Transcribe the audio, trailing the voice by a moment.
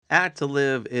Act to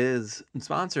Live is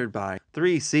sponsored by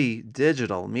 3C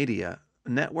Digital Media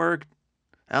Network,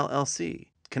 LLC.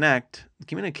 Connect,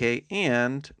 communicate,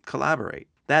 and collaborate.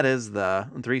 That is the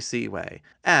 3C way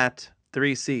at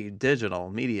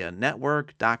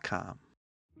 3cdigitalmedianetwork.com.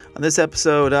 On this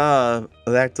episode of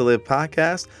the Act to Live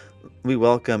podcast, we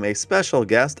welcome a special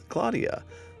guest, Klaudia.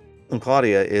 And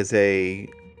Klaudia is a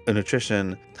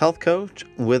nutrition health coach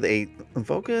with a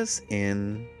focus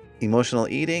in emotional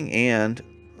eating and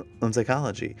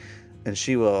psychology. And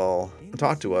she will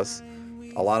talk to us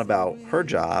a lot about her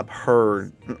job,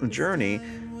 her journey,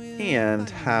 and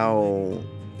how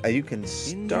you can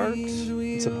start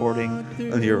supporting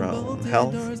your own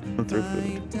health through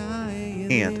food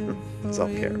and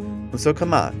self-care. So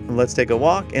come on, let's take a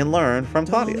walk and learn from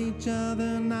Klaudia.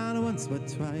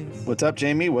 What's up,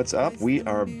 Jamie? What's up? We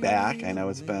are back. I know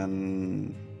it's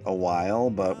been a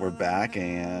while, but we're back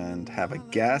and have a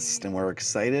guest, and we're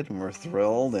excited and we're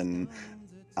thrilled, and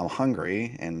I'm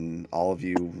hungry, and all of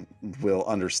you will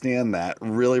understand that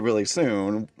really, really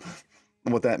soon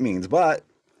what that means. But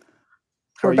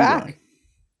how We're are you back. doing?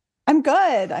 I'm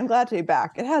good. I'm glad to be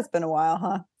back. It has been a while,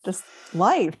 huh? Just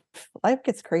life. Life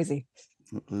gets crazy.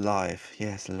 Life.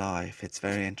 Yes, life. It's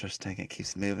very interesting. It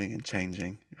keeps moving and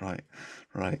changing. Right.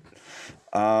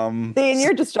 See, and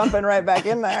you're just jumping right back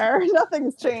in there.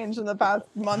 Nothing's changed in the past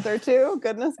month or two.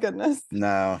 Goodness.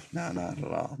 No, not at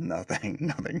all. Nothing. You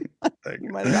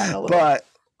might have gotten But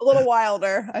a little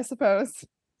wilder, I suppose.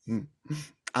 I'm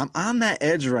on that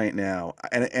edge right now,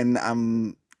 and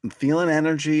I'm feeling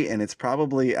energy, and it's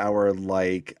probably our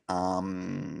like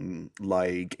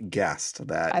guest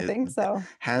that I think so.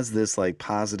 has this like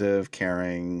positive,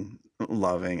 caring,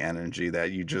 loving energy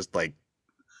that you just like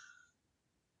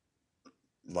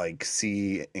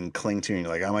see and cling to, and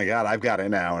you're like, oh my God, I've got it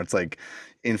now. It's like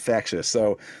infectious.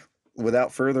 So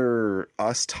without further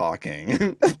us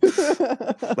talking,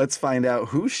 let's find out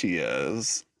who she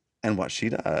is and what she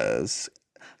does.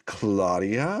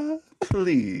 Klaudia,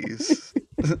 please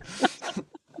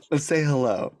say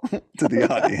hello to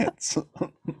the audience.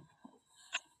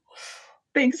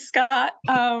 Thanks, Scott.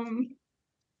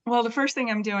 Well, the first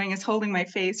thing I'm doing is holding my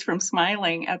face from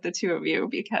smiling at the two of you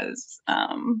because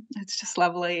it's just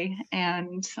lovely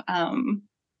and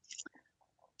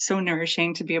so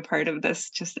nourishing to be a part of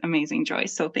this just amazing joy.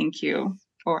 So thank you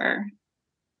for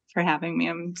having me.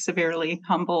 I'm severely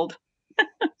humbled.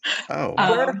 Oh,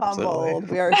 we're humbled.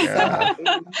 We are so happy.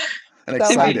 And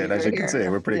excited, I should say.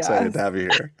 We're pretty excited to have you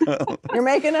here. You're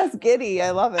making us giddy.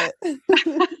 I love it.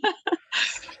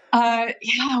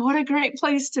 Yeah, what a great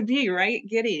place to be, right?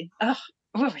 Giddy. Oh,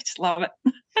 I just love it.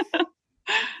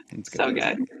 It's so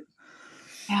good.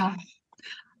 Yeah.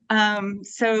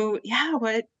 So yeah,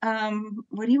 what do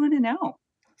you want to know?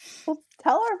 Well,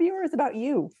 tell our viewers about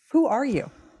you. Who are you?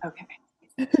 Okay.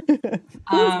 Who's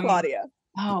Klaudia?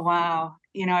 Oh, wow.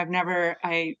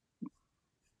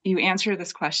 You answer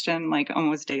this question like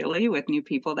almost daily with new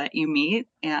people that you meet,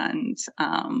 and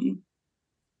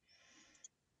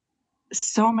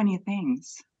so many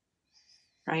things,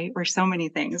 right? We're so many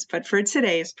things, but for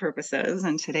today's purposes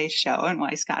and today's show and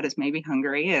why Scott is maybe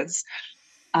hungry is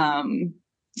I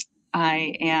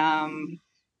am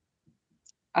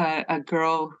a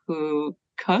girl who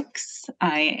cooks.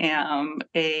 I am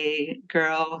a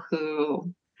girl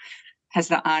who has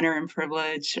the honor and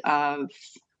privilege of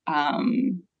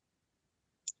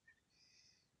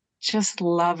just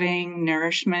loving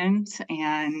nourishment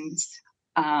and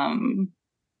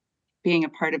being a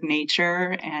part of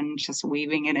nature and just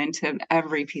weaving it into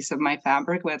every piece of my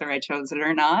fabric, whether I chose it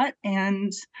or not.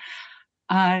 And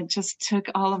just took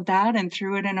all of that and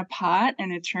threw it in a pot,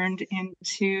 and it turned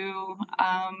into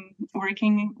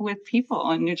working with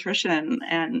people and nutrition.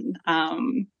 And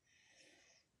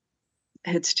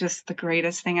it's just the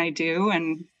greatest thing I do,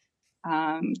 and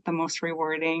the most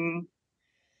rewarding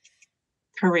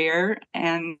career.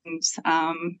 And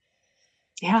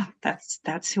yeah,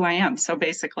 that's who I am. So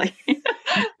basically,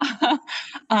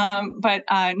 but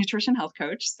nutrition health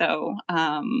coach. So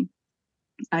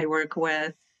I work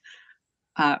with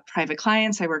private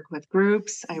clients. I work with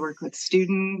groups. I work with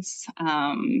students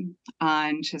on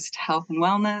just health and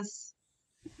wellness,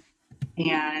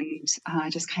 and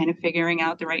just kind of figuring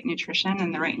out the right nutrition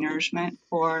and the right nourishment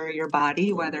for your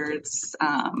body, whether it's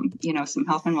some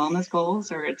health and wellness goals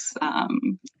or it's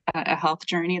a health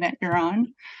journey that you're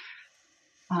on.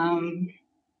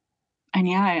 And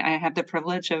yeah, I have the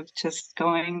privilege of just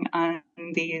going on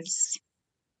these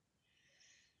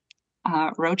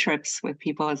road trips with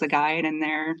people as a guide in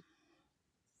their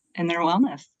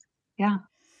wellness. Yeah.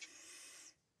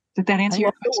 Did that answer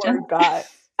your question?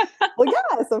 Well,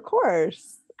 yes, of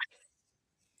course.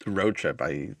 road trip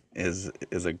is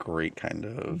a great kind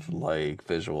of like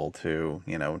visual to,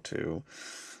 to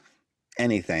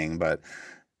anything, but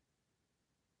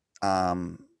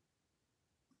um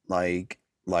like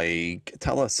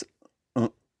tell us uh,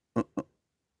 uh,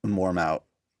 more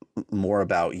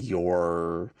about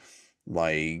your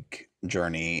like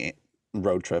journey,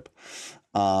 road trip,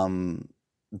 um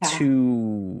Yeah.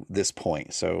 to this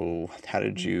point. So how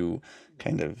did you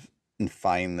kind of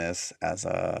find this as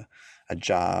a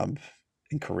job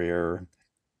and career,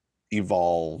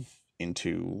 evolve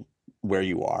into where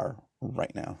you are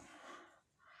right now?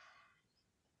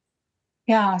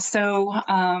 Yeah. So,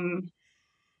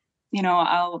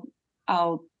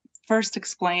 I'll first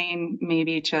explain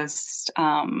maybe just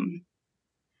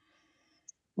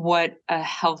what a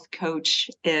health coach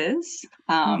is.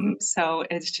 Mhm. So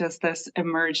it's just this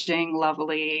emerging,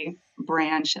 lovely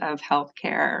branch of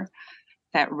healthcare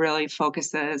that really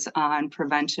focuses on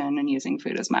prevention and using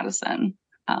food as medicine.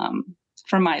 Um,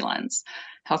 from my lens,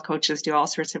 health coaches do all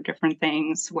sorts of different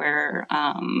things where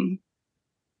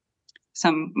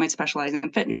some might specialize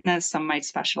in fitness, some might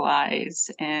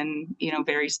specialize in,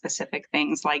 very specific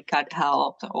things like gut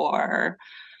health or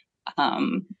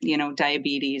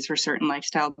diabetes or certain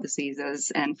lifestyle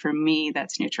diseases. And for me,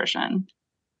 that's nutrition.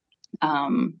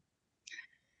 Um,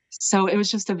 so it was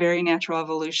just a very natural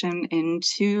evolution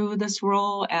into this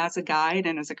role as a guide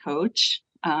and as a coach.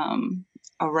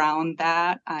 Around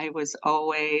that, I was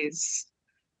always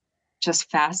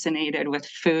just fascinated with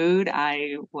food.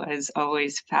 I was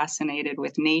always fascinated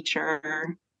with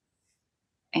nature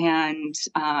and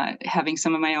having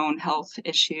some of my own health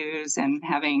issues and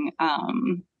having a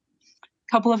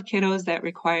couple of kiddos that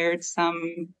required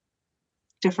some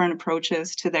different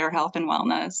approaches to their health and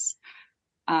wellness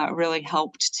really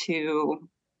helped to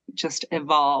just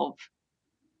evolve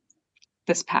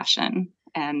this passion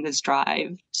and this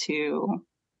drive to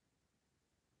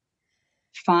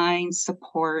find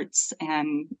supports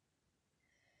and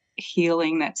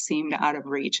healing that seemed out of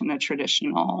reach in a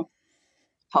traditional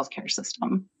healthcare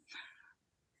system.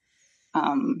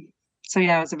 Um, so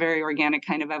yeah, it was a very organic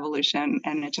kind of evolution,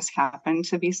 and it just happened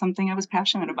to be something I was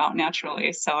passionate about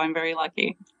naturally. So I'm very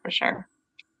lucky for sure.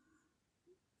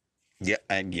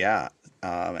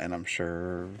 And I'm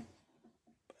sure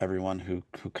everyone who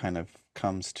kind of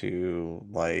comes to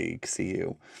like see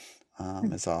you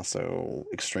is also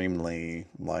extremely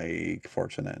like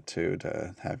fortunate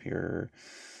to have your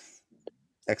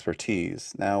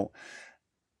expertise. Now,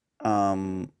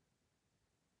 um,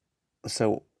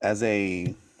 so as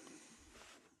a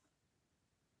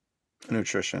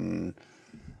nutrition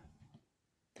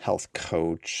health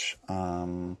coach,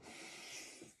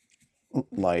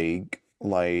 like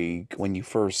when you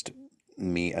first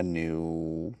meet a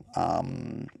new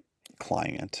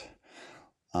client,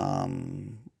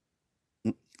 um,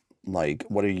 like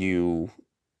what are you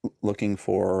looking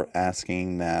for,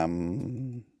 asking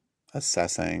them,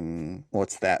 assessing?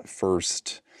 What's that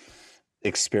first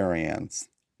experience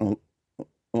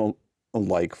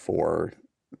like for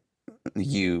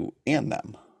you and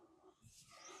them?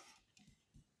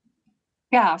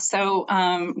 Yeah, so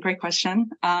great question.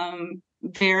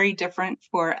 Very different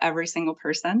for every single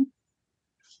person.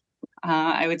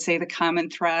 I would say the common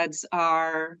threads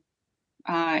are,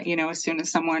 as soon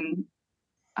as someone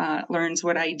learns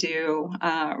what I do,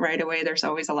 right away, there's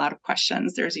always a lot of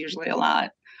questions. There's usually a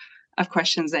lot of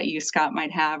questions that you, Scott,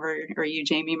 might have, or you,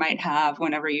 Jamie, might have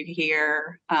whenever you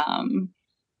hear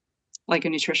like a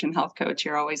nutrition health coach.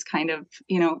 You're always kind of,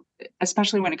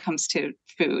 especially when it comes to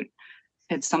food.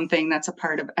 It's something that's a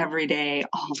part of every day,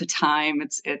 all the time.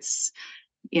 It's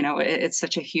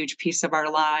such a huge piece of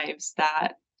our lives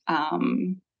that,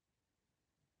 um,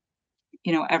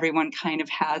 everyone kind of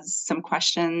has some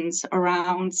questions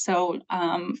around. So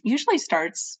usually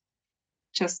starts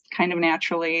just kind of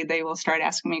naturally. They will start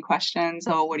asking me questions.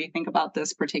 Oh, what do you think about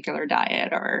this particular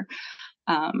diet? Or,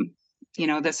 um,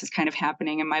 this is kind of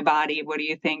happening in my body. What do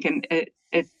you think? And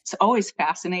it's always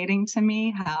fascinating to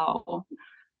me how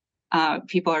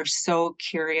people are so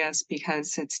curious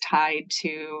because it's tied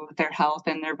to their health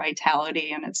and their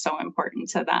vitality, and it's so important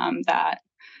to them that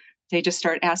they just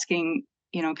start asking,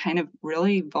 kind of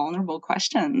really vulnerable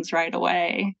questions right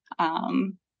away.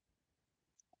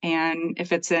 And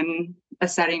if it's in a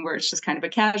setting where it's just kind of a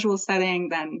casual setting,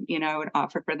 then, I would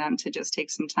offer for them to just take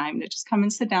some time to just come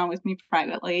and sit down with me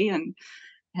privately. And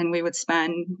we would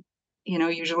spend,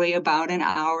 usually about an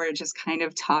hour just kind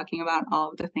of talking about all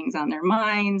of the things on their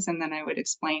minds. And then I would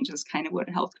explain just kind of what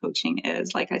health coaching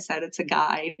is. Like I said, it's a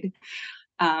guide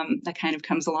that kind of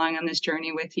comes along on this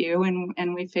journey with you.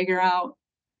 And we figure out,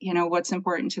 what's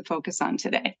important to focus on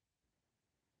today.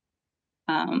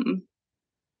 Um,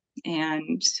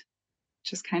 and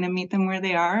just kind of meet them where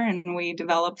they are. And we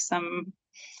develop some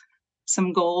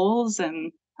goals.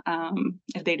 And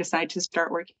if they decide to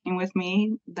start working with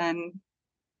me, then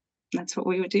that's what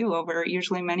we would do over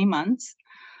usually many months.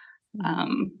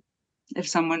 If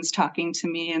someone's talking to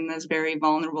me in this very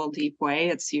vulnerable, deep way,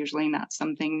 it's usually not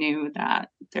something new that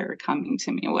they're coming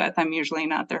to me with. I'm usually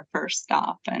not their first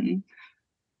stop. And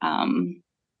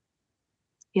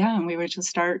and we would just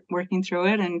start working through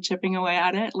it and chipping away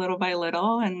at it little by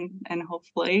little, and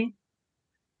hopefully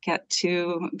get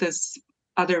to this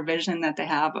other vision that they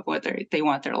have of what they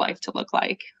want their life to look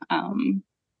like.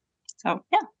 So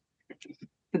yeah.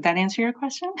 Did that answer your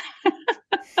question?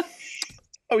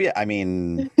 Oh yeah, I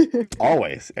mean,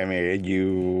 always. I mean,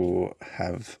 you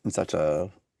have such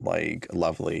a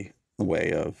lovely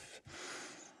way of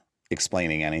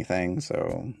explaining anything.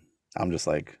 So I'm just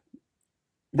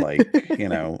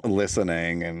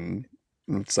listening and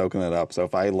soaking it up. So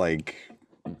if I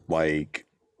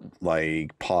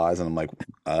pause and I'm like,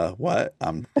 what?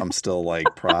 I'm still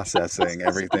processing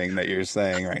everything that you're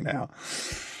saying right now.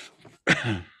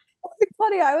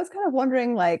 Claudia, I was kind of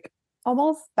wondering,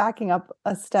 almost backing up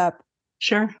a step.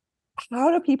 Sure. How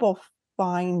do people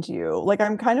find you?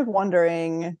 I'm kind of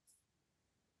wondering,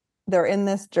 they're in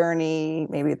this journey,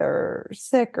 maybe they're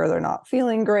sick or they're not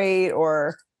feeling great,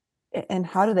 and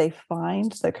how do they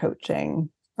find the coaching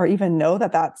or even know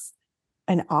that that's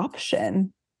an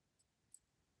option?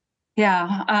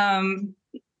 Yeah.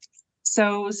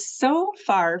 So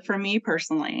far for me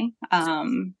personally,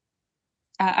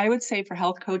 I would say for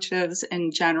health coaches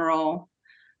in general,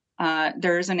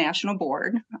 there is a national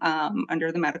board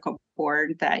under the medical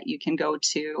board that you can go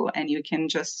to, and you can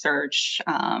just search,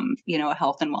 a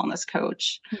health and wellness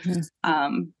coach.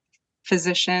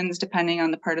 Physicians, depending on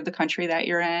the part of the country that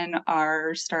you're in,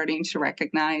 are starting to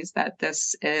recognize that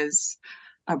this is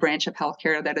a branch of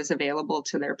healthcare that is available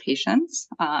to their patients.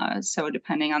 So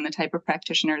depending on the type of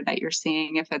practitioner that you're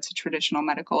seeing, if it's a traditional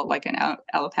medical, like an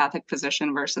allopathic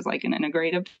physician versus like an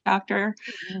integrative doctor,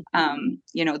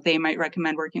 they might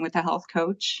recommend working with a health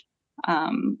coach.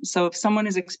 So if someone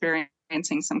is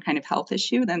experiencing some kind of health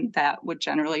issue, then that would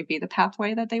generally be the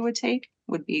pathway that they would take,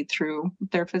 would be through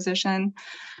their physician.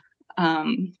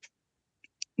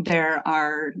 There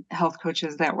are health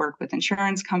coaches that work with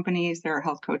insurance companies. There are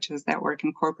health coaches that work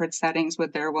in corporate settings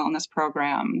with their wellness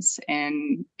programs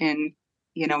in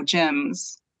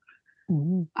gyms,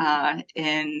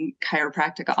 in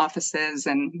chiropractic offices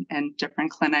and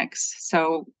different clinics.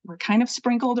 So we're kind of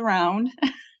sprinkled around.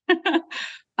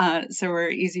 So we're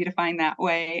easy to find that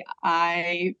way.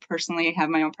 I personally have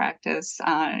my own practice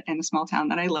in the small town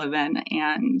that I live in,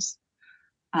 and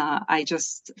I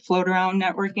just float around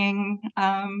networking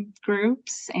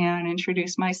groups and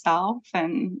introduce myself,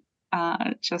 and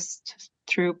just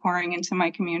through pouring into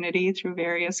my community through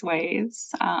various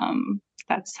ways.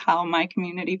 That's how my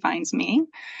community finds me.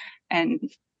 And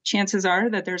chances are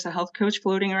that there's a health coach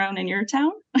floating around in your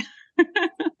town. Well,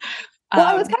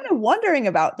 I was kind of wondering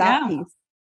about that piece.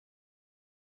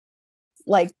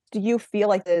 Do you feel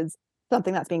like there's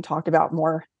something that's being talked about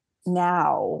more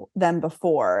now than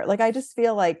before? I just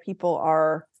feel like people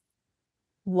are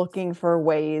looking for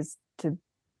ways to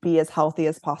be as healthy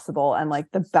as possible and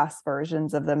the best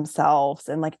versions of themselves,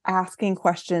 and asking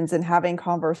questions and having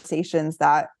conversations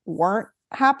that weren't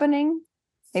happening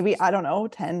maybe, I don't know,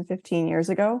 10, 15 years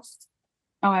ago.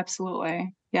 Oh,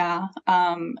 absolutely. Yeah.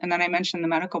 And then I mentioned the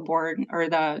medical board, or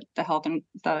the health and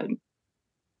the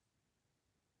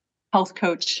health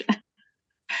coach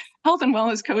health and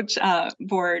wellness coach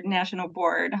board, national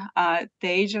board.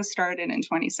 They just started in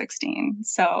 2016.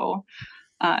 So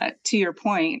to your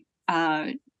point,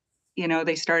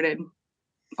 they started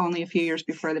only a few years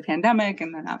before the pandemic,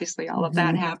 and then obviously all of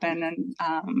that happened, and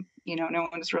no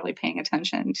one was really paying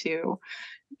attention to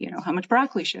how much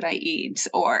broccoli should I eat,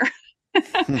 or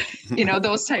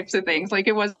those types of things.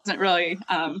 It wasn't really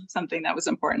something that was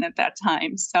important at that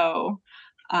time. So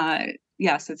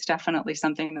yes, it's definitely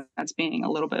something that's being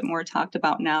a little bit more talked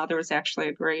about now. There was actually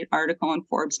a great article in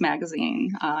Forbes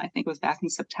magazine, I think it was back in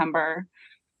September,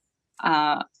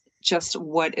 just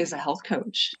what is a health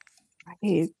coach?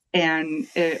 Right. And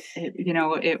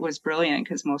it was brilliant,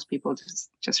 because most people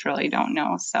just really don't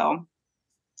know. So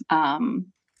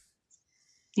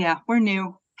we're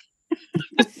new.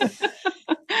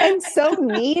 And so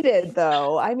needed,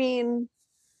 though. I mean,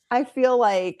 I feel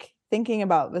like, thinking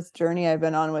about this journey I've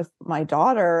been on with my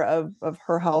daughter of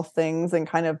her health things, and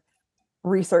kind of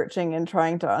researching and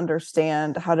trying to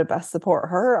understand how to best support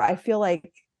her, I feel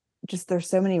like just there's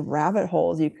so many rabbit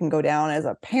holes you can go down as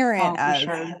a parent, as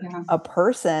a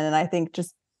person. And I think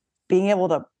just being able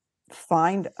to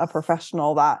find a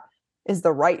professional that is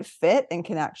the right fit and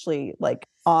can actually like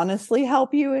honestly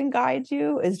help you and guide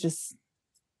you is just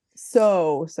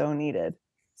so needed.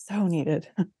 So needed.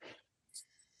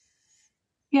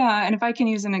 Yeah, and if I can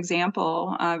use an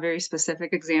example, a very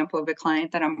specific example of a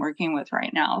client that I'm working with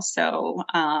right now. So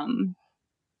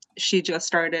she just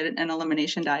started an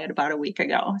elimination diet about a week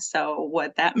ago. So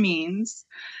what that means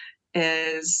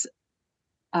is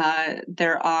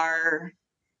there are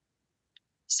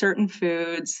certain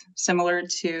foods similar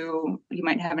to, you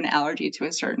might have an allergy to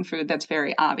a certain food that's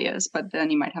very obvious, but then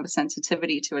you might have a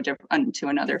sensitivity to to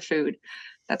another food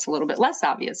that's a little bit less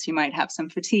obvious. You might have some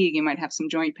fatigue, you might have some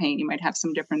joint pain, you might have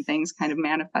some different things kind of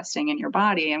manifesting in your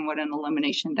body. And what an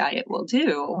elimination diet will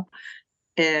do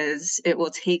is it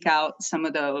will take out some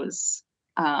of those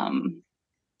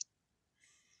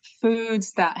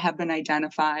foods that have been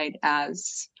identified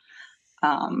as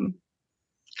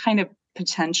kind of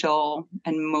potential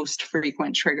and most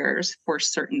frequent triggers for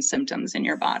certain symptoms in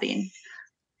your body.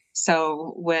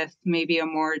 So with maybe a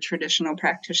more traditional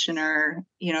practitioner,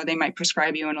 they might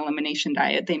prescribe you an elimination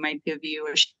diet. They might give you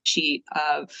a sheet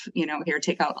of, here,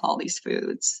 take out all these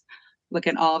foods, look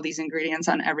at all of these ingredients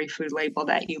on every food label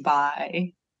that you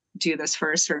buy, do this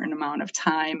for a certain amount of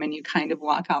time, and you kind of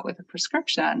walk out with a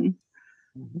prescription.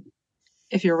 Mm-hmm.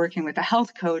 If you're working with a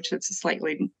health coach, it's a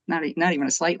slightly, not even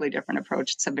a slightly different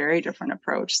approach. It's a very different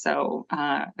approach. So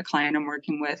a client I'm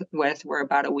working with, we're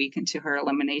about a week into her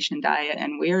elimination diet,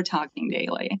 and we're talking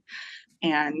daily.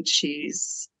 And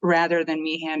she's, rather than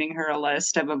me handing her a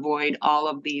list of avoid all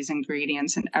of these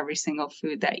ingredients in every single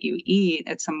food that you eat,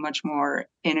 it's a much more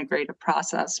integrated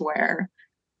process where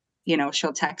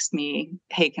she'll text me,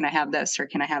 hey, can I have this? Or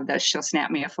can I have this? She'll snap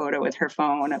me a photo with her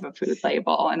phone of a food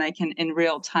label, and I can in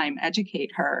real time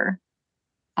educate her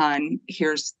on,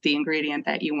 here's the ingredient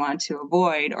that you want to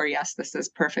avoid, or yes, this is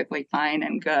perfectly fine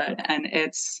and good. And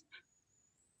it's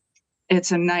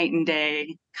a night and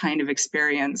day kind of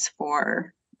experience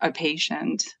for a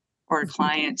patient or a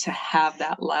client to have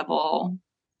that level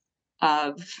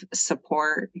of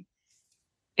support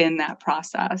in that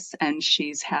process. And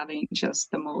she's having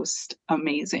just the most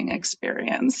amazing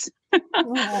experience.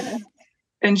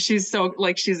 And she's so,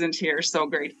 like, she's in tears, so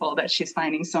grateful that she's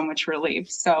finding so much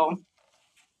relief. So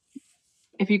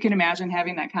if you can imagine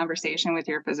having that conversation with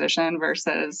your physician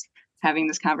versus having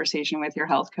this conversation with your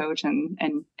health coach and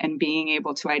being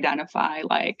able to identify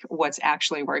like what's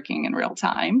actually working in real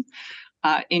time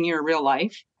in your real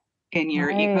life, in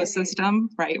your ecosystem,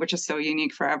 right, which is so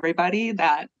unique for everybody,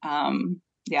 that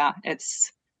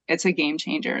it's a game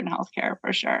changer in healthcare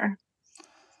for sure.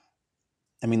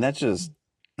 I mean, that's just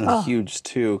huge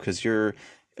too, because you're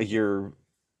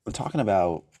talking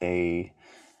about a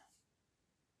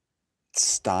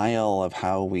style of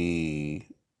how we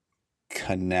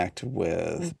connect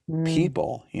with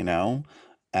people,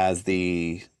 as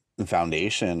the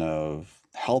foundation of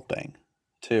helping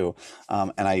too.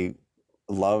 And I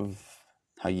love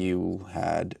how you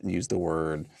had used the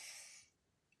word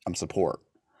support,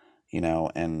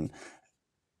 and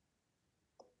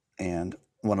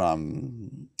what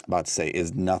I'm about to say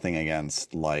is nothing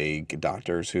against like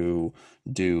doctors who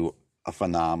do a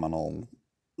phenomenal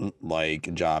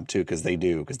like job too, because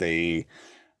they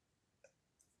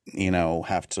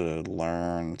have to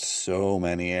learn so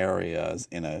many areas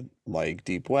in a like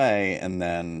deep way, and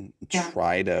then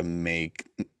try to make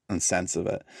sense of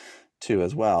it too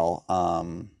as well.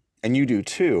 And you do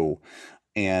too.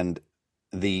 And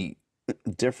the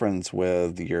difference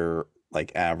with your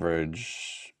like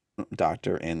average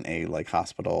doctor in a like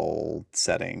hospital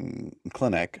setting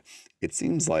clinic, it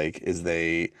seems like, is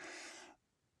they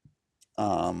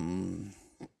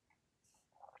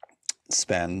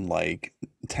spend like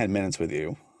 10 minutes with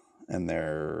you and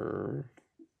they're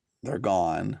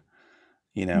gone,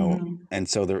 and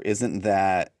so there isn't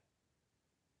that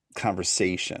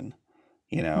conversation,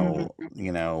 and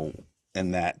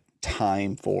that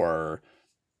time for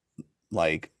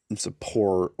like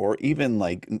support, or even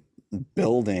like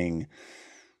building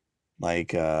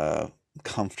like a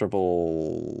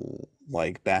comfortable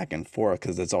like back and forth,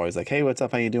 because it's always like, hey, what's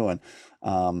up, how you doing?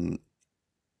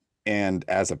 And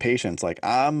as a patient, it's like,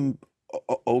 I'm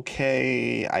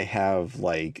okay, I have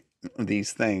like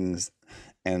these things,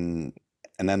 and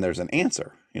then there's an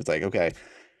answer. It's like, okay,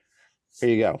 here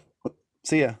you go,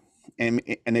 see ya. And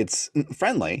it's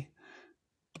friendly,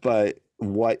 but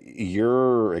what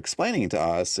you're explaining to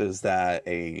us is that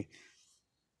a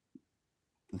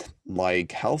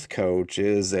like health coach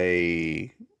is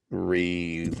a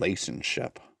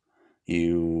relationship.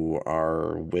 You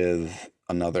are with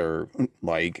another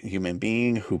like human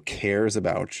being who cares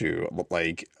about you,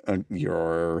 like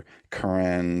your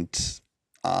current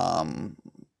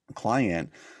client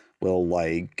will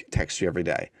like text you every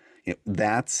day.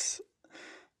 That's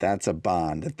a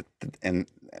bond, and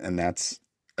that's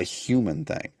a human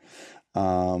thing,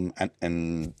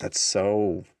 and that's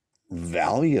so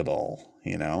valuable,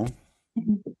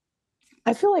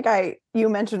 I feel like you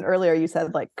mentioned earlier, you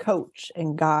said like coach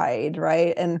and guide,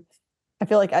 right? And I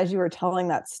feel like as you were telling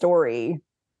that story,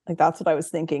 like that's what I was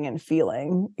thinking and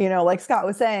feeling, like Scott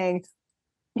was saying,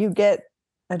 you get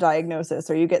a diagnosis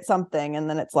or you get something, and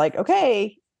then it's like,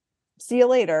 okay, see you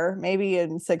later, maybe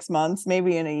in 6 months,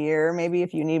 maybe in a year, maybe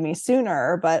if you need me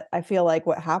sooner. But I feel like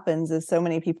what happens is so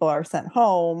many people are sent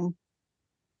home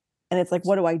and it's like,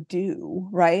 what do I do?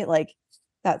 Right? Like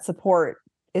that support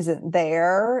isn't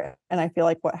there. And I feel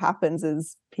like what happens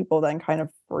is people then kind of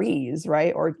freeze,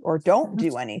 right? Or don't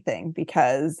do anything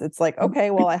because it's like,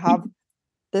 okay, well, I have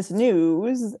this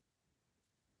news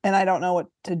and I don't know what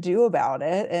to do about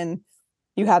it. And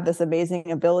you have this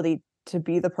amazing ability to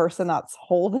be the person that's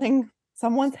holding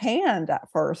someone's hand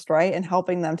at first, right? And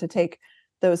helping them to take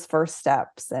those first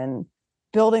steps and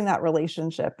building that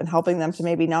relationship and helping them to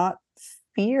maybe not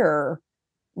fear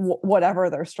whatever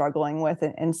they're struggling with,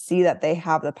 and see that they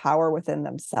have the power within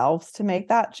themselves to make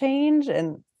that change.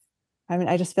 And I mean,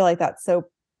 I just feel like that's so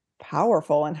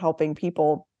powerful in helping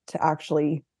people to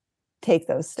actually take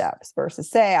those steps versus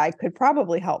say, I could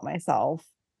probably help myself.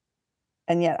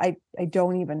 And yet I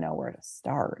don't even know where to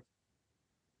start.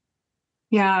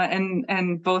 Yeah,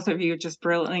 and both of you just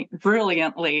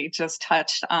brilliantly just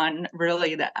touched on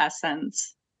really the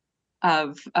essence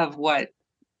of what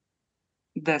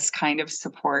this kind of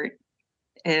support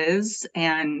is.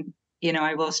 And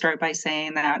I will start by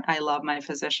saying that I love my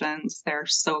physicians. They're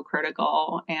so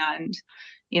critical. And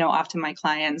often my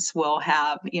clients will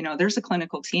have, there's a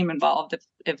clinical team involved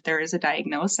if there is a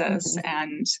diagnosis.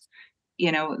 And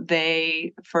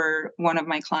they, for one of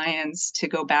my clients to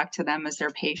go back to them as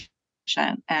their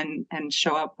patient and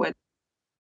show up with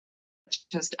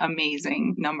just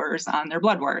amazing numbers on their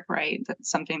blood work, right? That's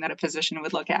something that a physician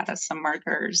would look at as some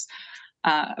markers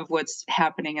of what's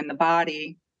happening in the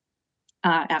body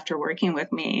after working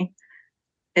with me.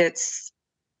 It's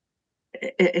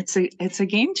a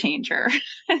game changer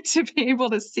to be able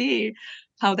to see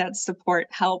how that support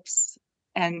helps.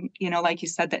 And, like you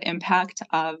said, the impact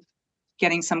of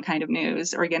getting some kind of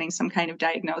news or getting some kind of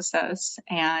diagnosis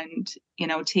and,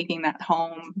 taking that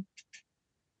home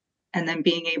and then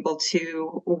being able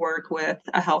to work with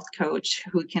a health coach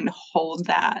who can hold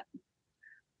that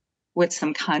with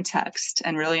some context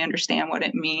and really understand what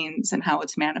it means and how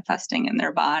it's manifesting in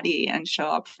their body and show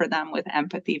up for them with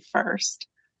empathy first.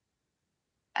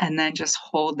 And then just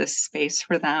hold this space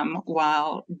for them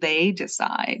while they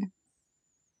decide,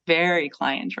 very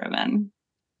client driven,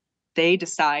 they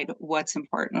decide what's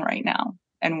important right now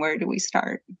and where do we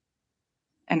start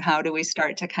and how do we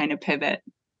start to kind of pivot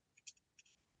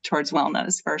towards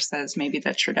wellness versus maybe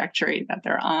the trajectory that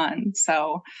they're on.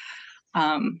 So,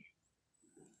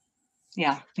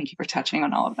 yeah, thank you for touching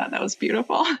on all of that. That was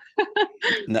beautiful.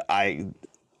 No, so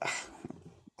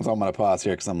I'm going to pause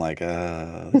here because I'm like,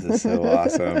 this is so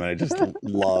awesome. And I just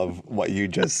love what you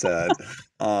just said.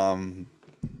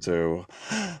 So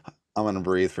I'm going to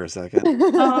breathe for a second.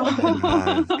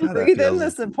 Breathe in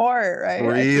the support, right?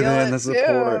 Breathe in the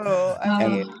support. I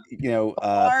mean,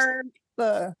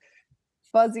 the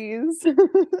fuzzies.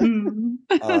 And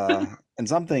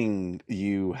something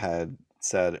you had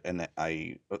said, and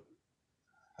I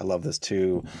love this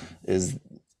too, is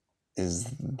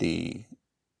the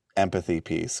empathy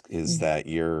piece, is that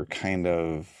you're kind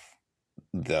of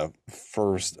the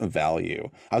first value.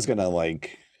 I was gonna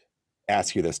like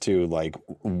ask you this too, like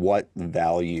what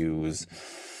values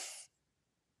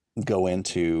go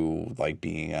into like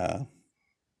being a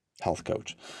health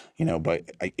coach,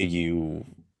 but you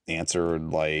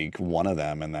answered like one of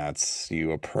them, and that's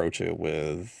you approach it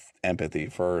with empathy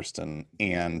first and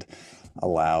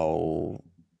allow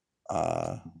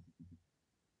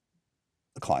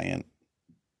the client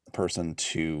person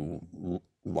to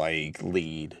like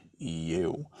lead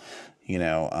you,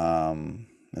 and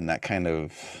that kind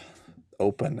of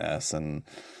openness and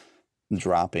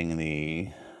dropping the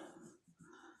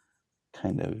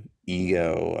kind of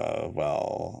ego of,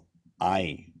 well,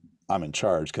 I'm in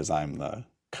charge because I'm the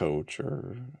coach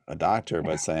or a doctor,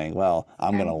 but saying, well,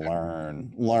 I'm going to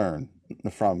learn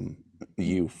from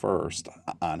you first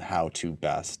on how to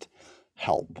best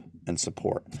help and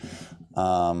support.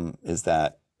 Is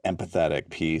that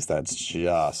empathetic piece that's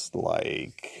just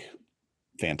like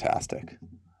fantastic.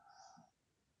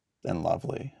 and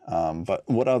lovely. But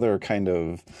what other kind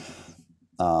of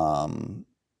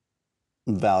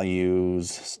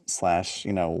values slash,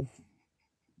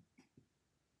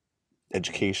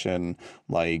 education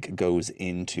like goes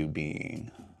into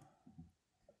being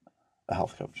a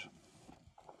health coach?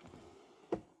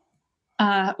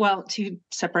 Well, two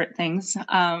separate things.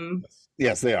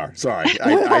 Yes, they are. Sorry,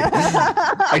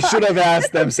 I should have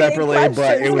asked them separately,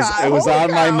 but it was Holy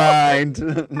on my cow. mind.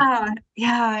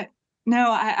 Yeah,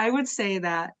 no, I would say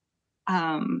that,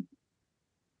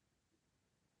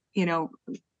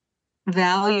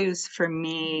 values for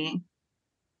me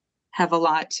have a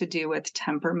lot to do with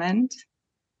temperament,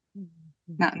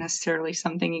 not necessarily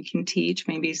something you can teach,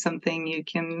 maybe something you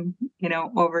can,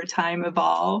 over time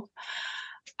evolve.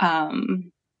 But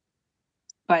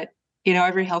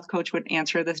every health coach would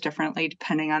answer this differently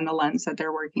depending on the lens that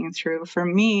they're working through. For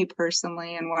me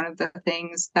personally, and one of the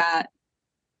things that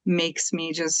makes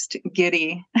me just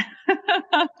giddy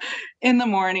in the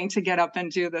morning to get up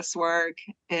and do this work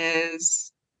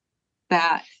is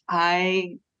that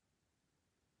I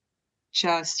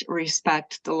just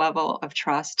respect the level of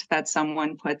trust that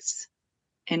someone puts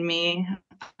in me,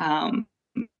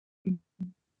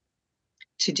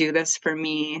 to do this for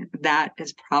me. That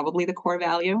is probably the core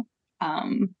value.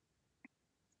 I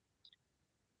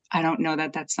don't know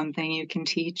that that's something you can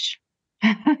teach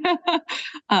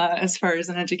as far as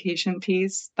an education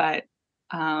piece, but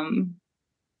and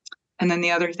then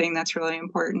the other thing that's really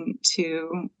important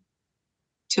to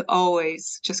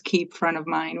always just keep front of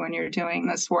mind when you're doing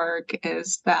this work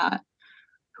is that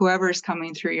whoever's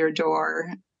coming through your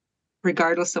door,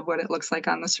 regardless of what it looks like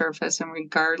on the surface and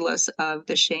regardless of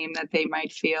the shame that they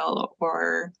might feel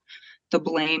or the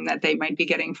blame that they might be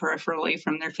getting peripherally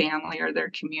from their family or their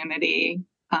community,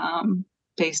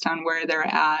 based on where they're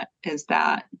at, is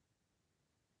that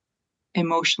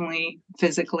emotionally,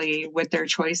 physically, with their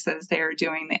choices, they are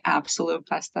doing the absolute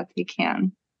best that they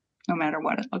can, no matter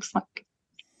what it looks like.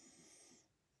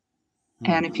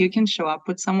 And if you can show up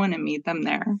with someone and meet them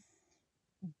there,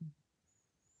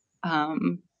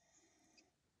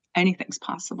 anything's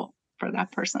possible for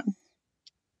that person.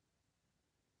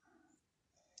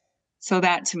 So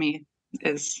that to me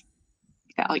is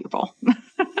valuable.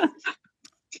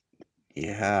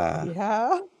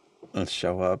 Yeah. Let's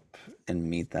show up and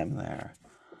meet them there.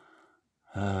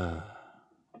 I'm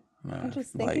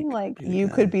just thinking like you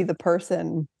could be the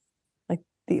person, like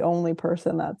the only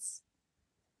person that's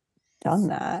done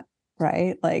that,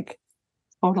 right? Like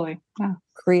Totally. Yeah.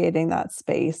 creating that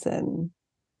space and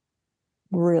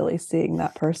really seeing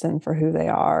that person for who they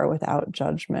are without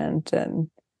judgment.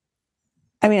 And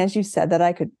I mean, as you said that,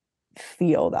 I could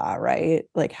feel that, right?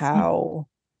 Like how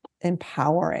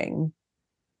empowering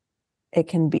it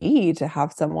can be to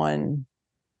have someone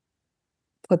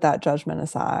put that judgment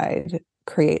aside,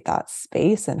 create that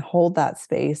space and hold that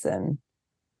space and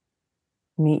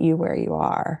meet you where you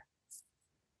are.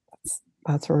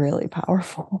 That's really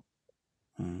powerful.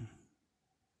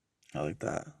 I like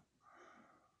that.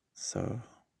 So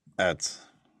that's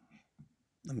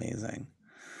amazing.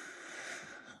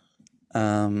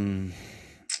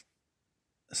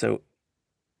 So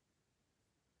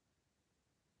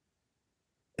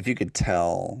if you could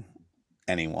tell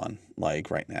anyone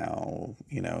like right now,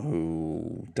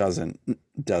 who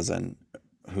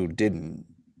who didn't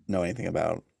know anything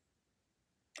about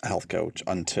a health coach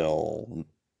until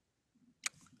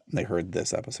they heard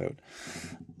this episode,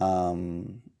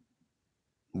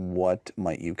 what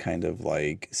might you kind of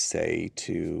like say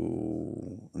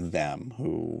to them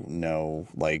who know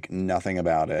like nothing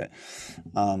about it,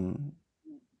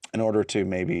 in order to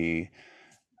maybe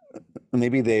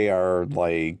they are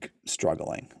like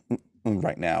struggling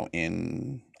right now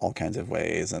in all kinds of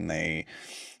ways, and they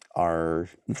are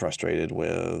frustrated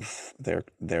with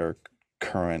their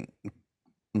current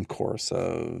course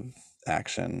of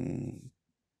action,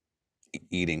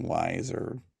 eating wise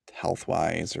or health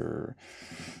wise, or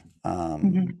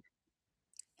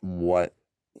what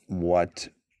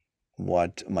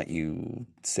might you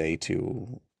say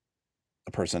to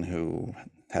a person who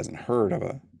hasn't heard of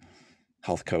a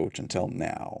health coach until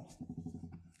now?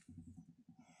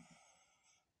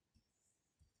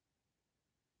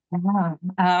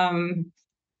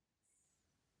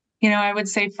 I would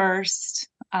say first,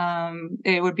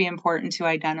 it would be important to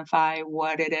identify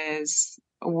what it is,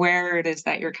 where it is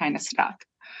that you're kind of stuck.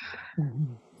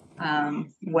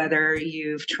 Whether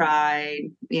you've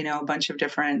tried, a bunch of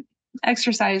different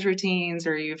exercise routines,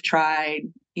 or you've tried,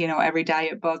 every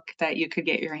diet book that you could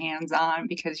get your hands on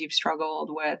because you've struggled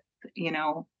with,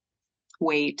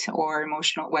 weight or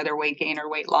emotional, whether weight gain or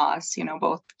weight loss,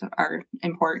 both are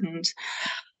important.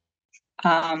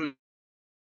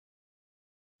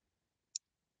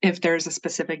 if there's a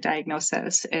specific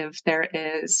diagnosis,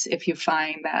 if you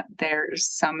find that there's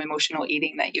some emotional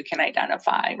eating that you can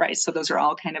identify, right? So those are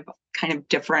all kind of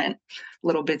different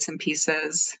little bits and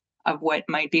pieces of what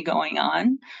might be going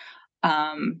on.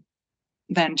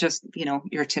 Than just,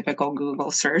 your typical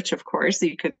Google search. Of course,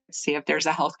 you could see if there's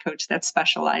a health coach that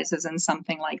specializes in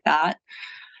something like that.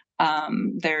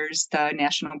 There's the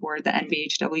national board, the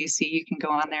NBHWC. You can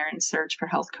go on there and search for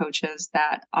health coaches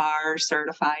that are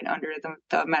certified under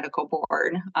the medical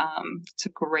board. It's a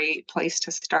great place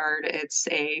to start. It's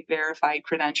a verified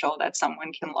credential that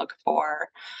someone can look for.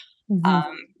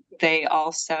 Mm-hmm. They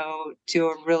also do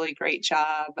a really great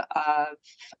job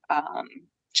of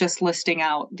just listing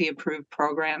out the approved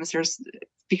programs.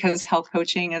 Because health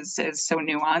coaching is so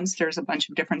nuanced, there's a bunch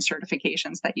of different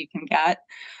certifications that you can get.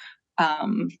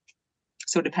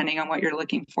 So depending on what you're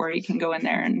looking for, you can go in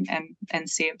there and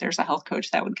see if there's a health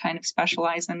coach that would kind of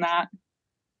specialize in that.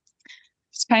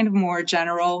 It's kind of more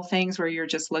general things where you're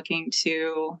just looking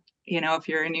to, if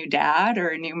you're a new dad or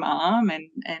a new mom and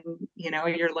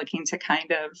you're looking to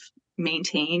kind of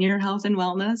maintain your health and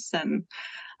wellness, and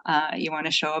you want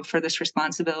to show up for this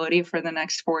responsibility for the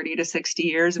next 40 to 60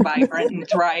 years, vibrant and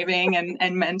thriving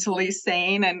and mentally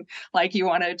sane. And like, you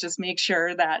want to just make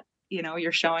sure that,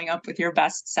 you're showing up with your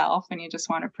best self, and you just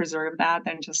want to preserve that,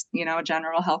 then just, a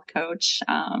general health coach.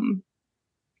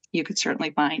 You could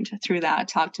certainly find through that.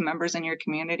 Talk to members in your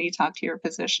community, talk to your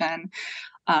physician,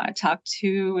 talk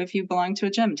to, if you belong to a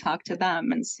gym, talk to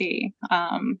them and see,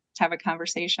 have a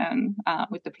conversation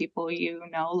with the people you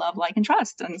know, love, like, and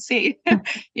trust, and see,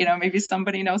 maybe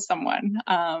somebody knows someone.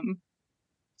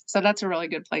 So that's a really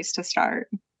good place to start.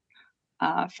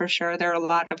 For sure. There are a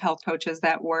lot of health coaches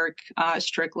that work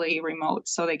strictly remote,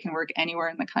 so they can work anywhere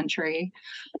in the country.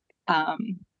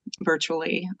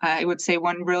 Virtually. I would say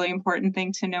one really important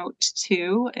thing to note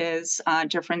too is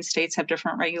different states have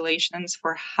different regulations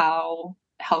for how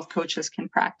health coaches can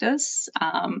practice.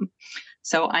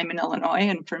 So I'm in Illinois,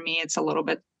 and for me, it's a little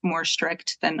bit more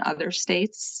strict than other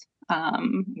states,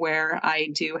 where I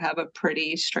do have a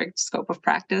pretty strict scope of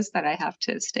practice that I have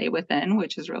to stay within,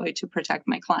 which is really to protect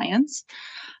my clients.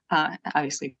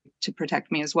 Obviously to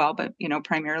protect me as well, but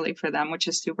primarily for them, which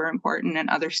is super important. And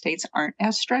other states aren't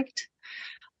as strict.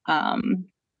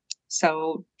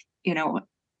 So,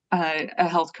 a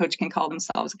health coach can call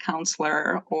themselves a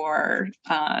counselor or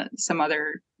some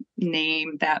other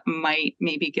name that might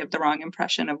maybe give the wrong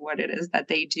impression of what it is that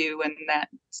they do, and that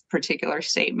particular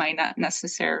state might not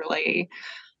necessarily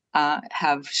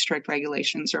have strict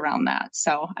regulations around that.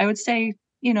 So I would say,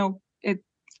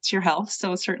 it's your health,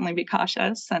 so certainly be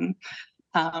cautious, and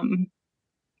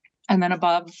then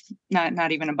above,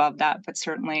 not even above that, but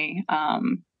certainly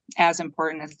as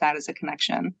important as that is a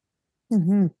connection.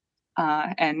 Mm-hmm.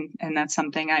 And that's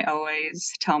something I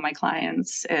always tell my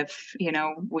clients. If,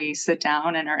 we sit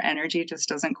down and our energy just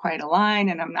doesn't quite align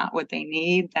and I'm not what they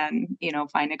need, then,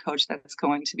 find a coach that's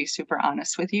going to be super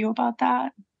honest with you about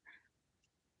that.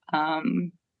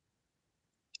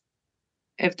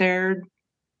 If they're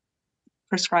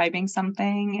prescribing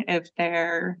something, if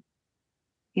they're,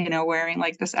 wearing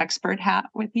like this expert hat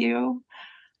with you,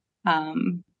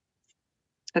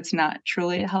 that's not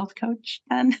truly a health coach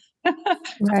then.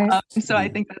 Right. So I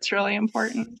think that's really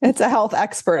important. It's a health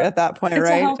expert at that point, It's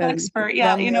right? a health expert.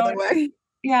 Yeah. The other way.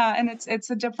 Yeah. And it's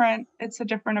a different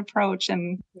approach.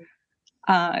 And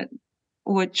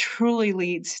what truly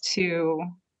leads to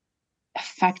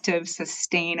effective,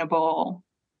 sustainable,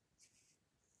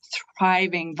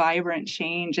 thriving, vibrant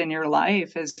change in your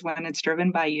life is when it's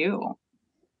driven by you.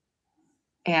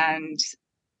 And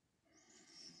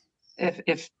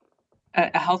if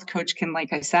a health coach can,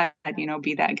 like I said,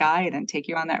 be that guide and take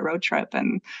you on that road trip,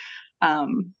 and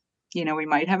we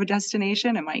might have a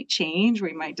destination, it might change,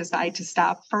 we might decide to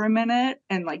stop for a minute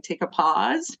and like take a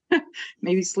pause,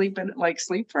 maybe sleep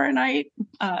for a night,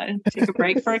 take a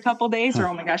break for a couple days, or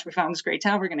oh my gosh, we found this great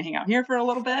town, we're going to hang out here for a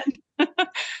little bit.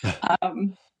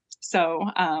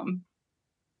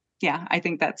 Yeah, I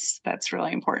think that's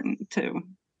really important to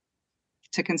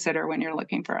consider when you're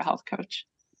looking for a health coach.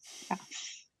 Yeah.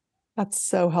 That's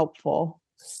so helpful.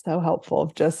 So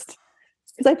helpful. Just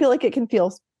because I feel like it can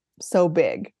feel so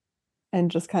big,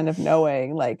 and just kind of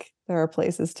knowing like there are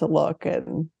places to look,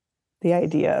 and the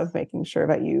idea of making sure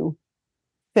that you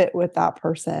fit with that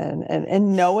person,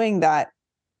 and knowing that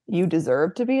you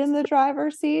deserve to be in the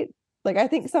driver's seat. Like, I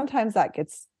think sometimes that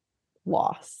gets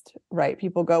lost, right?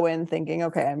 People go in thinking,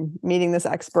 okay, I'm meeting this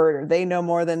expert, or they know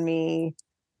more than me.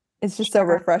 It's just so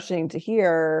refreshing to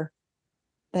hear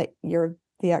that you're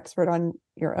the expert on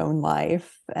your own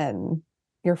life, and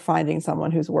you're finding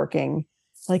someone who's working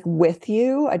like with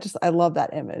you. I love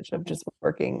that image of just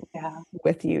working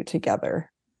with you together.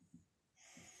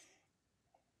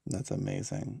 That's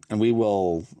amazing. And we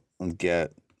will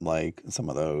get like some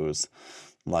of those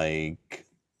links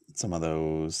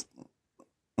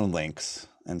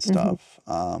and stuff,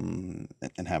 and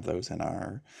have those in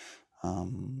our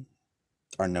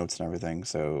notes and everything,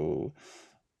 so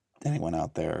anyone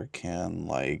out there can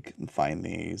like find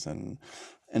these and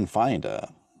find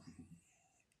a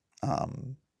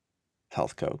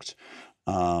health coach.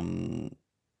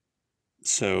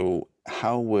 So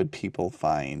how would people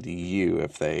find you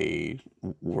if they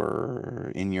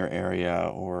were in your area,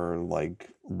 or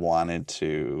like wanted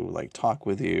to like talk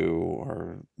with you,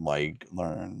 or like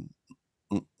learn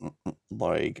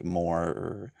like more,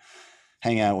 or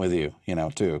hang out with you,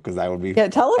 too, because that would be,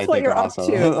 Tell us I what think, you're awesome. up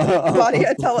to,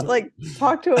 Claudia.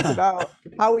 Talk to us about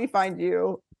how we find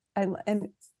you and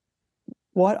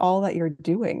what all that you're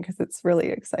doing, because it's really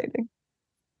exciting.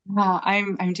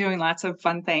 I'm doing lots of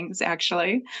fun things,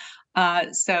 actually.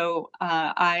 I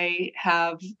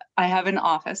have an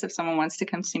office if someone wants to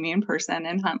come see me in person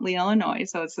in Huntley, Illinois.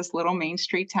 So it's this little Main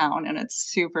Street town, and it's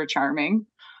super charming.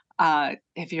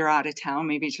 If you're out of town,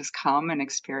 maybe just come and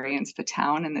experience the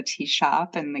town and the tea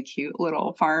shop and the cute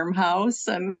little farmhouse,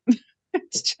 and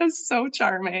it's just so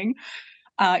charming.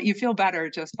 You feel better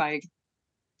just by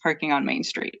parking on Main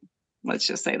Street. Let's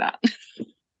just say that.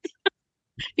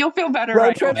 You'll feel better Road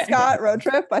right trip, away. Scott. Road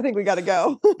trip. I think we got to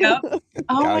go. Yep. Oh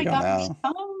Gotta my go gosh.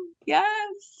 now.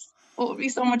 Yes. Well, it'll be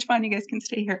so much fun. You guys can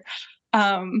stay here.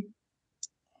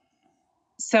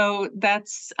 So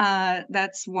that's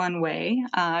one way.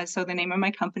 So the name of my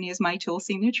company is My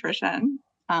Tulsi Nutrition.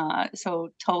 So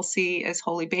Tulsi is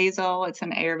holy basil. It's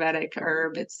an Ayurvedic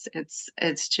herb.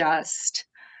 It's just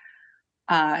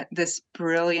this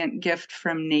brilliant gift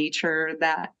from nature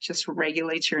that just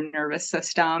regulates your nervous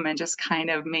system and just kind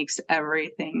of makes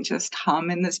everything just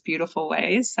hum in this beautiful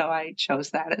way. So I chose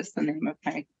that as the name of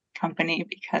my company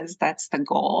because that's the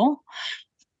goal,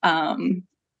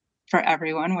 for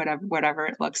everyone, whatever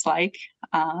it looks like.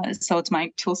 So it's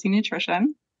My Tulsi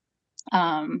Nutrition,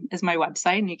 is my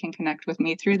website, and you can connect with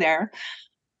me through there.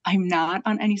 I'm not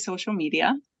on any social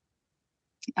media,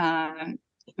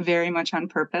 very much on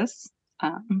purpose.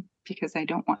 Because I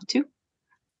don't want to.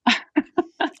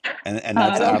 And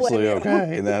that's absolutely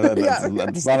okay.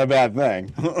 That's not a bad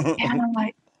thing.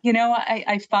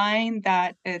 I find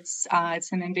that it's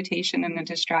an invitation and a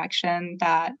distraction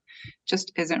that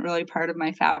just isn't really part of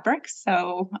my fabric.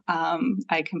 So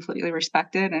I completely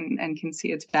respect it and can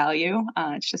see its value.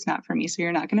 It's just not for me. So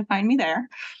you're not going to find me there.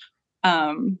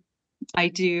 I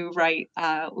do write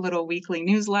a little weekly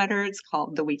newsletter. It's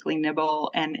called The Weekly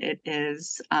Nibble, and it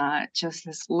is just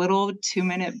this little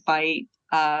 2-minute bite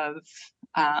of,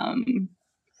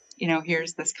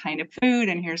 here's this kind of food,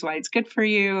 and here's why it's good for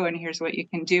you, and here's what you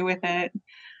can do with it.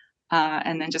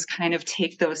 And then just kind of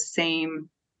take those same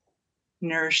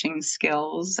nourishing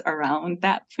skills around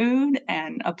that food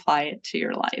and apply it to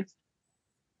your life.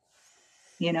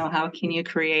 How can you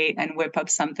create and whip up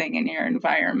something in your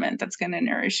environment that's going to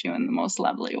nourish you in the most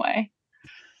lovely way?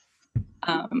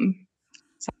 So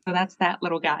that's that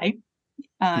little guy.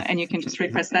 And you can just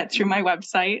request that through my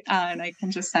website, and I can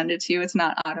just send it to you. It's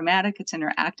not automatic. It's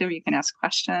interactive. You can ask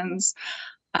questions,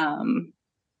 because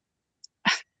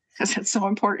it's so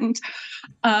important.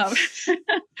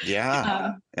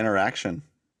 Interaction.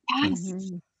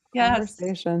 Yes.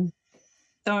 Conversation.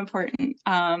 So important.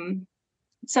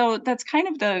 So that's kind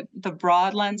of the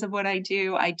broad lens of what I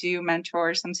do. I do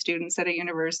mentor some students at a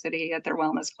university at their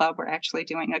wellness club. We're actually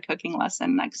doing a cooking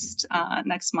lesson next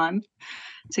month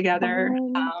together,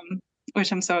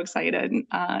 which I'm so excited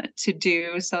to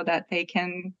do, so that they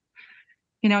can,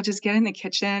 just get in the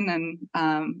kitchen. And,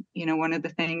 one of the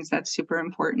things that's super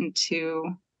important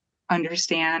to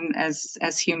understand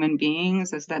as human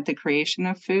beings is that the creation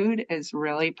of food is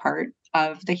really part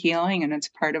of the healing, and it's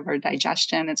part of our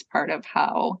digestion. It's part of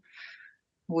how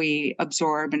we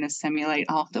absorb and assimilate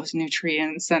all of those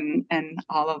nutrients and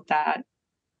all of that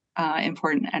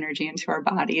important energy into our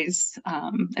bodies.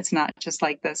 It's not just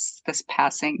like this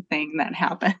passing thing that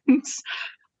happens.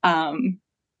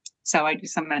 So I do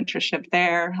some mentorship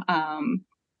there,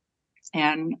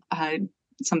 and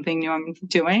something new I'm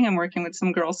doing. I'm working with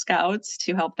some Girl Scouts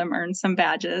to help them earn some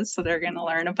badges. So they're going to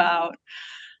learn about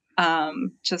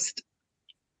just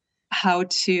how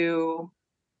to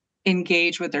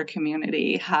engage with their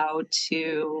community, how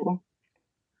to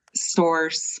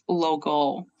source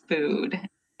local food,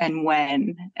 and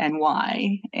when and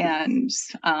why, and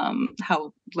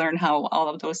learn how all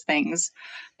of those things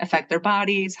affect their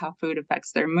bodies, how food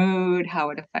affects their mood, how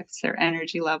it affects their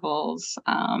energy levels.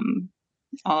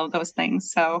 all of those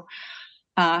things. So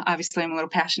obviously I'm a little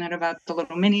passionate about the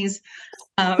little minis.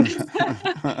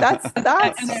 That's and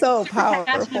I'm so super passionate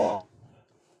powerful.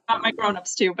 about my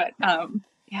grown-ups too, but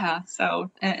yeah,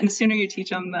 so and the sooner you teach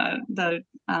them, the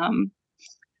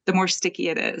more sticky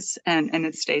it is, and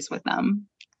it stays with them.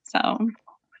 So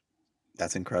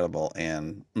That's incredible.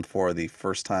 And for the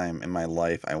first time in my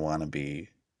life, I want to be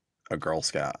a Girl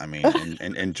Scout. I mean,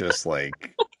 and just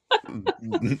like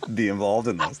be involved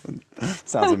in this.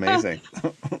 Sounds amazing.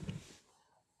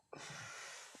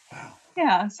 Wow.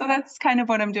 yeah, so that's kind of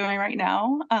what I'm doing right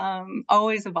now.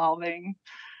 Always evolving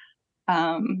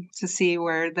to see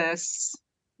where this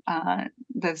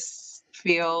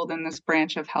field and this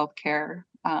branch of healthcare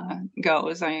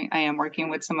goes. I am working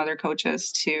with some other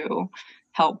coaches to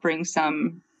help bring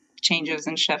some changes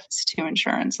and shifts to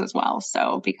insurance as well.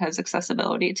 So because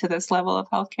accessibility to this level of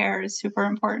healthcare is super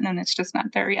important and it's just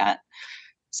not there yet.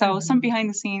 So some behind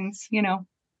the scenes,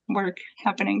 work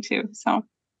happening too. So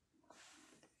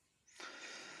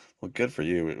Well, good for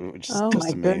you. Just, Oh just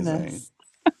my amazing. goodness.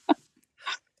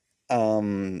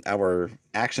 Our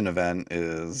action event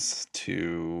is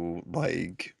to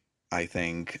I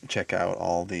think check out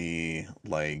all the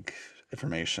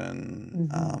information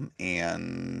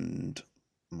and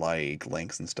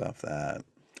links and stuff that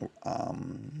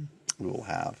we will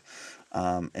have,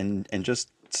 and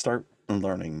just start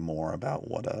learning more about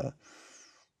what a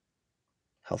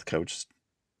health coach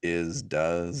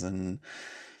does, and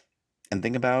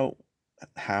think about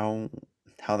how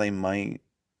they might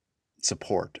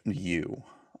support you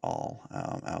all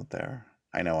out there.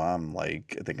 I know I'm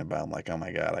thinking about oh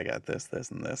my God, I got this,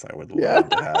 and this. I would Yeah. love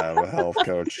to have a health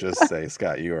coach just say,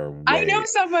 Scott, you are I know way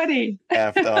somebody.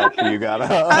 effed up. You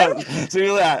gotta see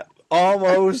that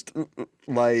almost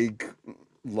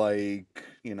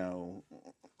you know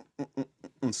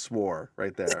swore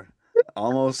right there.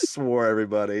 Almost swore,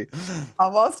 everybody.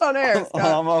 Almost on air, Scott.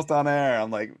 Almost on air.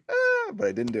 I'm like, but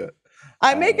I didn't do it.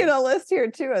 I'm making a list here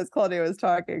too as Klaudia was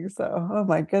talking. So, oh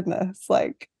my goodness,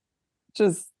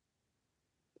 just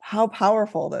how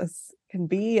powerful this can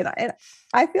be. And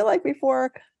I feel like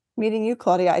before meeting you,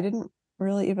 Klaudia, I didn't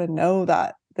really even know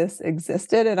that this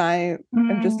existed. And I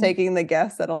am just taking the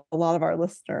guess that a lot of our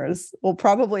listeners will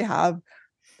probably have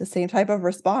the same type of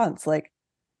response. Like,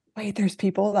 wait, there's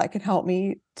people that can help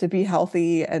me to be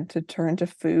healthy and to turn to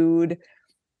food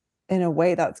in a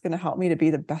way that's going to help me to be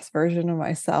the best version of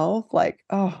myself. I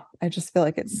just feel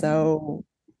like it's so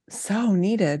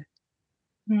needed.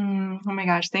 Oh my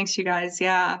gosh, thanks you guys.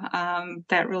 Yeah,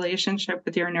 that relationship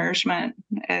with your nourishment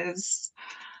is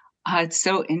it's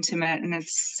so intimate and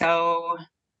it's so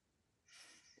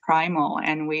primal,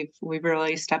 and we've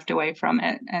really stepped away from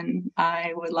it, and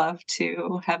I would love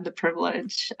to have the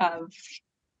privilege of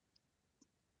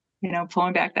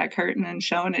pulling back that curtain and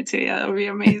showing it to you. It would be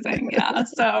amazing. Yeah,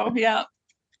 so yeah,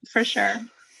 for sure.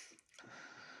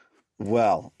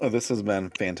 Well, this has been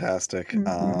fantastic.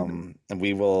 And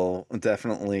we will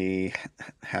definitely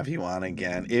have you on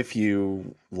again if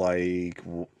you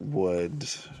would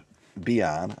be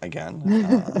on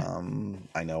again.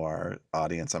 I know our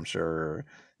audience, I'm sure,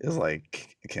 is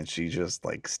can she just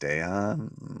stay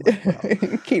on?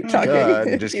 Keep talking.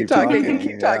 Good. Just keep talking.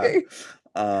 Keep talking.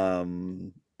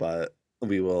 But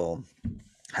we will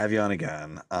have you on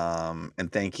again.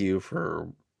 And thank you for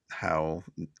how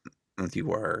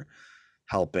you are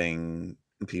helping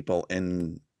people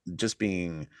in just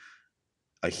being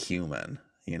a human,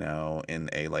 in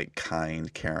a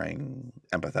kind, caring,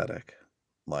 empathetic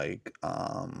way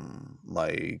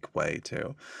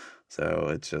too. So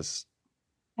it's just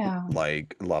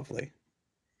lovely.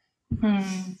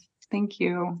 Thank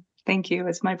you.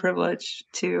 It's my privilege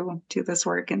to do this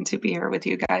work and to be here with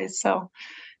you guys. So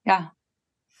yeah,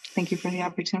 thank you for the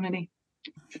opportunity.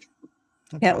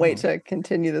 Can't wait to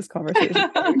continue this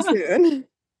conversation soon.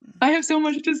 I have so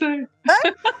much to say.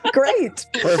 Great.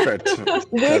 Perfect.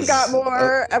 We've got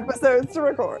more episodes to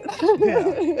record.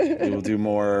 Yeah, we will do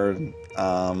more.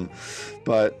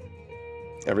 But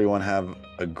everyone have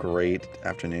a great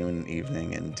afternoon,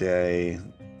 evening, and day.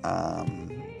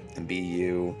 And be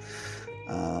you.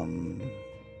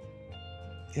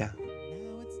 Yeah.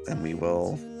 And we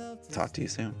will talk to you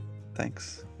soon.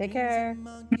 Thanks. Take care.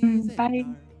 Bye.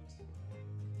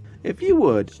 If you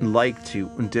would like to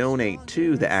donate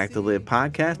to the Act to Live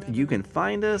podcast, you can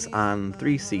find us on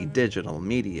 3C Digital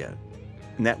Media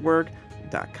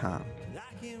Network.com.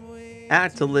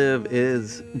 Act to Live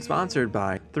is sponsored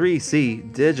by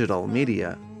 3C Digital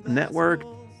Media Network,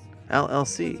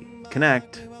 LLC.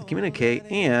 Connect, communicate,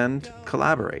 and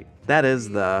collaborate. That is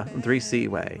the 3C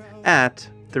way at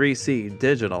 3C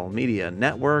Digital Media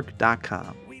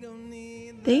Network.com.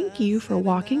 Thank you for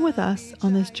walking with us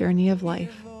on this journey of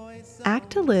life.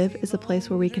 Act to Live is a place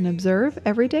where we can observe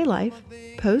everyday life,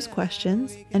 pose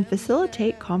questions, and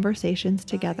facilitate conversations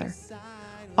together.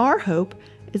 Our hope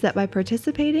is that by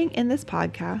participating in this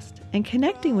podcast and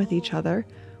connecting with each other,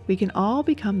 we can all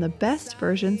become the best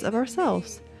versions of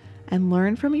ourselves and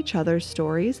learn from each other's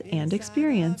stories and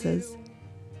experiences.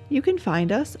 You can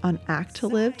find us on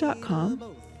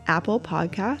acttolive.com, Apple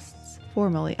Podcasts,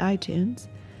 formerly iTunes,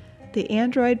 the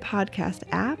Android Podcast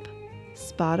app,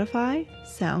 Spotify,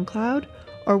 SoundCloud,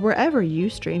 or wherever you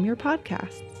stream your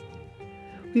podcasts.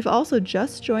 We've also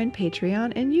just joined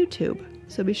Patreon and YouTube,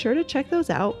 so be sure to check those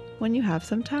out when you have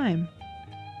some time.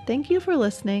 Thank you for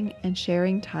listening and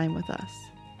sharing time with us.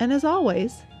 And as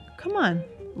always, come on,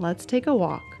 let's take a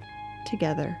walk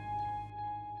together.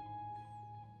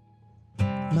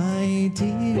 My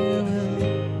dear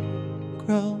will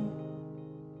grow